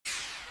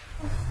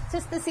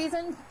just the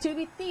season to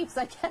be thieves,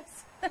 I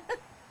guess.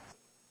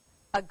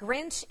 A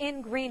Grinch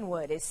in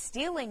Greenwood is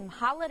stealing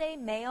holiday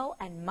mail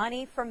and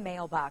money from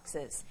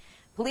mailboxes.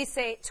 Police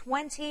say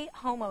 20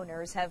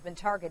 homeowners have been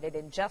targeted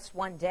in just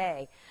one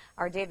day.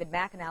 Our David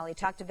MacAnally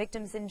talked to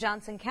victims in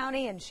Johnson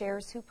County and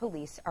shares who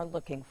police are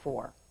looking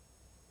for.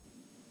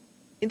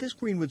 In this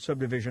Greenwood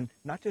subdivision,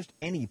 not just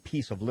any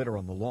piece of litter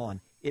on the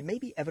lawn, it may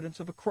be evidence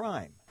of a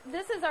crime.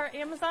 This is our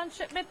Amazon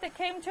shipment that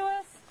came to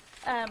us.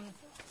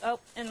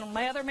 And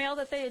my other mail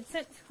that they had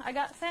sent, I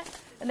got sent,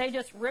 and they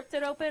just ripped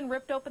open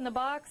the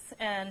box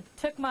and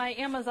took my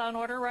Amazon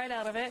order right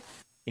out of it.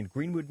 In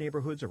Greenwood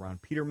neighborhoods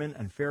around Peterman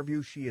and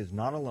Fairview, she is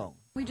not alone.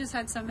 We just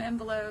had some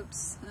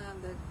envelopes.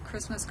 The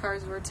Christmas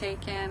cards were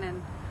taken,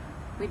 and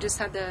we just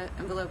had the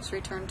envelopes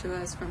returned to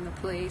us from the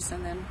police.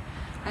 And then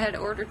I had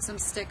ordered some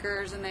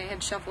stickers, and they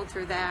had shuffled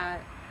through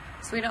that.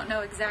 So we don't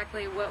know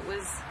exactly what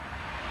was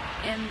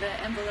in the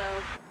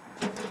envelope.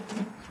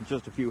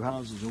 Just a few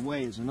houses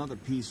away is another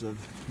piece of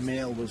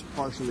mail was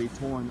partially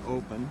torn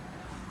open.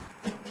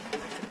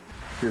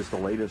 Here's the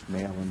latest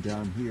mail, and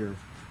down here,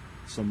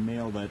 some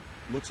mail that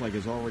looks like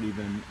has already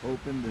been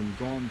opened and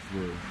gone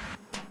through.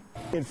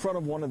 In front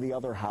of one of the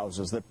other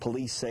houses that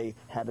police say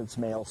had its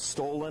mail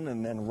stolen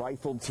and then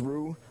rifled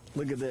through,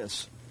 look at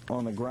this.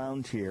 On the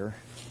ground here,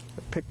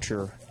 a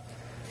picture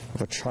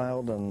of a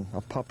child and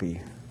a puppy.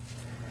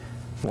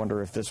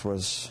 Wonder if this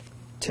was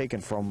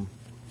taken from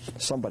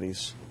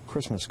somebody's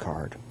Christmas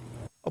card.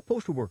 A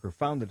postal worker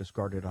found the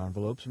discarded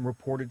envelopes and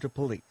reported to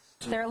police.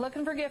 They're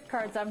looking for gift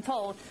cards, I'm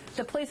told.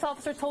 The police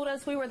officer told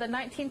us we were the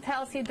 19th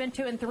house he'd been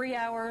to in 3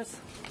 hours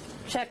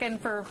checking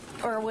for,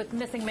 or with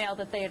missing mail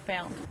that they had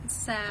found. It's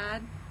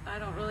sad. I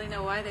don't really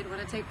know why they'd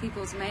want to take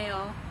people's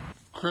mail.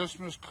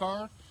 Christmas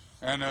card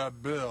and a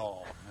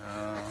bill.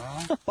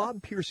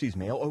 Bob Piercy's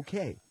mail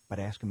okay, but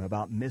ask him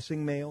about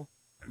missing mail.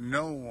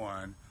 No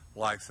one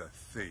likes a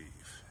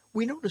thief.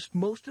 We noticed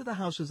most of the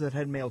houses that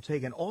had mail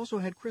taken also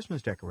had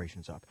Christmas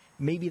decorations up.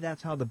 Maybe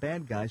that's how the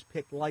bad guys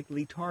picked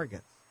likely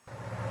targets.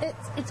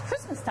 It's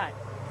Christmas time.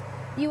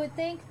 You would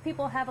think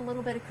people have a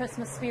little bit of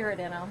Christmas spirit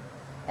in them,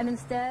 and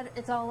instead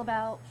it's all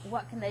about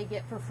what can they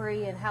get for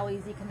free and how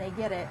easy can they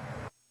get it.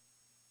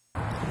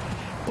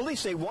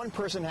 Police say one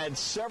person had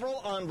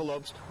several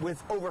envelopes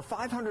with over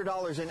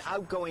 $500 in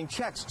outgoing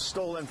checks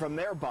stolen from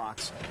their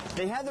box.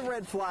 They had the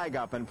red flag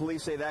up, and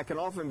police say that can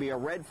often be a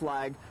red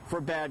flag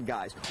for bad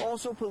guys.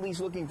 Also, police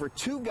looking for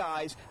 2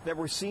 guys that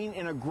were seen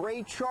in a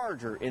gray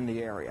Charger in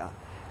the area.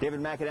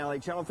 David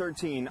MacAnally, Channel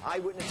 13,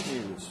 Eyewitness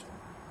News.